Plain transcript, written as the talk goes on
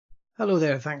Hello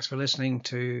there, thanks for listening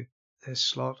to this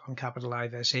slot on Capital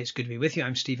Live SA. It's good to be with you.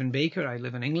 I'm Stephen Baker. I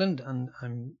live in England and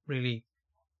I'm really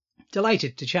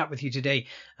delighted to chat with you today.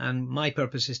 And my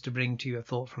purpose is to bring to you a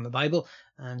thought from the Bible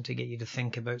and to get you to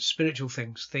think about spiritual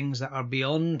things, things that are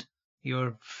beyond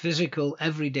your physical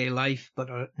everyday life,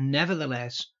 but are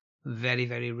nevertheless very,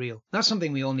 very real. That's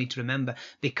something we all need to remember.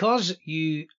 Because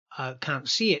you can't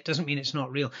see it doesn't mean it's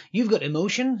not real. You've got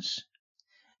emotions.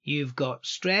 You've got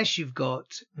stress, you've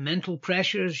got mental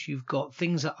pressures, you've got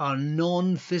things that are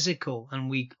non-physical, and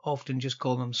we often just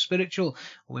call them spiritual.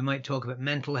 Or we might talk about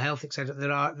mental health,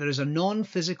 etc. There is a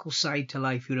non-physical side to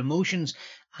life, your emotions,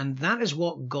 and that is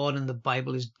what God and the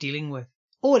Bible is dealing with.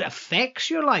 Oh, it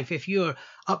affects your life. If you're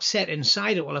upset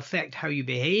inside, it will affect how you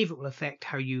behave, it will affect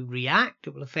how you react,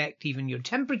 it will affect even your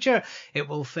temperature, it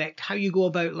will affect how you go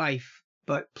about life.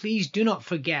 But please do not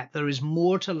forget there is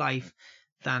more to life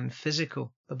than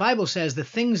physical. The Bible says the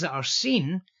things that are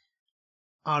seen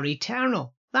are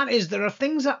eternal. That is, there are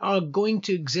things that are going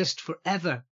to exist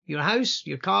forever. Your house,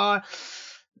 your car,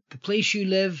 the place you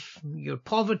live, your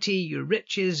poverty, your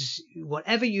riches,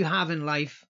 whatever you have in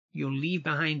life, you'll leave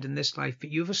behind in this life, but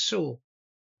you have a soul.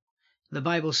 The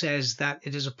Bible says that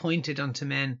it is appointed unto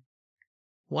men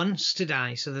once to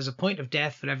die. So there's a point of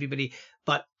death for everybody.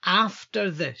 But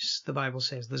after this, the Bible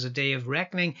says, there's a day of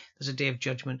reckoning, there's a day of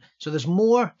judgment. So there's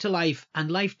more to life,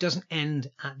 and life doesn't end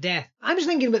at death. I was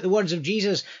thinking about the words of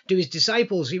Jesus to his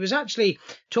disciples. He was actually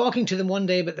talking to them one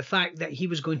day about the fact that he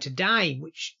was going to die,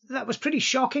 which that was pretty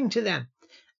shocking to them.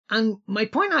 And my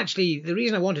point, actually, the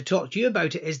reason I want to talk to you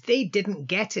about it is they didn't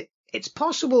get it. It's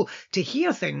possible to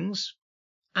hear things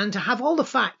and to have all the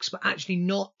facts, but actually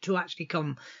not to actually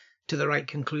come to the right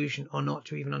conclusion, or not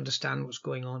to even understand what's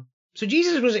going on. So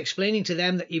Jesus was explaining to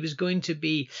them that he was going to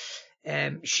be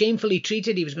shamefully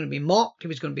treated, he was going to be mocked, he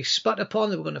was going to be spat upon,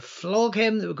 they were going to flog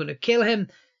him, they were going to kill him,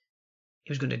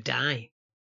 he was going to die.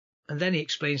 And then he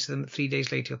explains to them that 3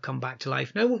 days later he'll come back to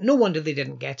life. Now, no wonder they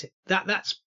didn't get it.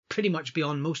 That's pretty much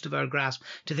beyond most of our grasp,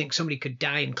 to think somebody could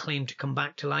die and claim to come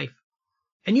back to life.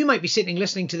 And you might be sitting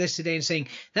listening to this today and saying,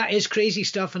 that is crazy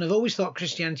stuff, and I've always thought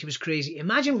Christianity was crazy.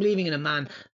 Imagine believing in a man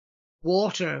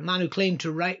a man who claimed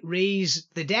to raise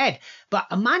the dead. But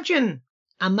imagine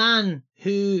a man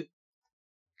who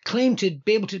claimed to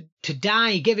be able to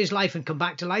die, give his life, and come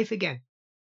back to life again.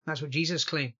 That's what Jesus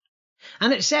claimed.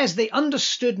 And it says they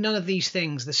understood none of these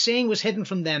things. The saying was hidden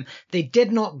from them. They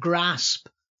did not grasp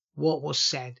what was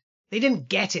said. They didn't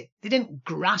get it. They didn't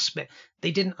grasp it. They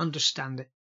didn't understand it.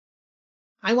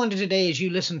 I wonder today, as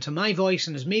you listen to my voice,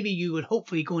 and as maybe you would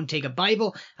hopefully go and take a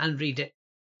Bible and read it,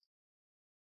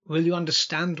 will you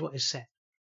understand what is said?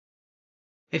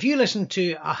 If you have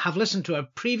listened to our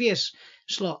previous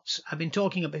slots, I've been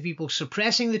talking about people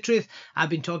suppressing the truth.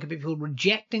 I've been talking about people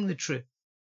rejecting the truth.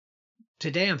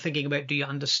 Today I'm thinking about, do you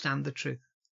understand the truth?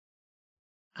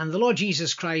 And the Lord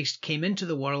Jesus Christ came into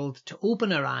the world to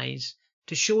open our eyes,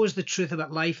 to show us the truth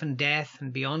about life and death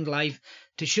and beyond life,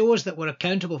 to show us that we're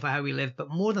accountable for how we live, but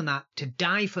more than that, to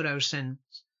die for our sins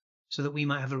so that we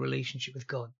might have a relationship with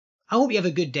God. I hope you have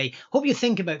a good day. Hope you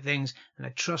think about things, and I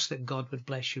trust that God would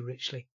bless you richly.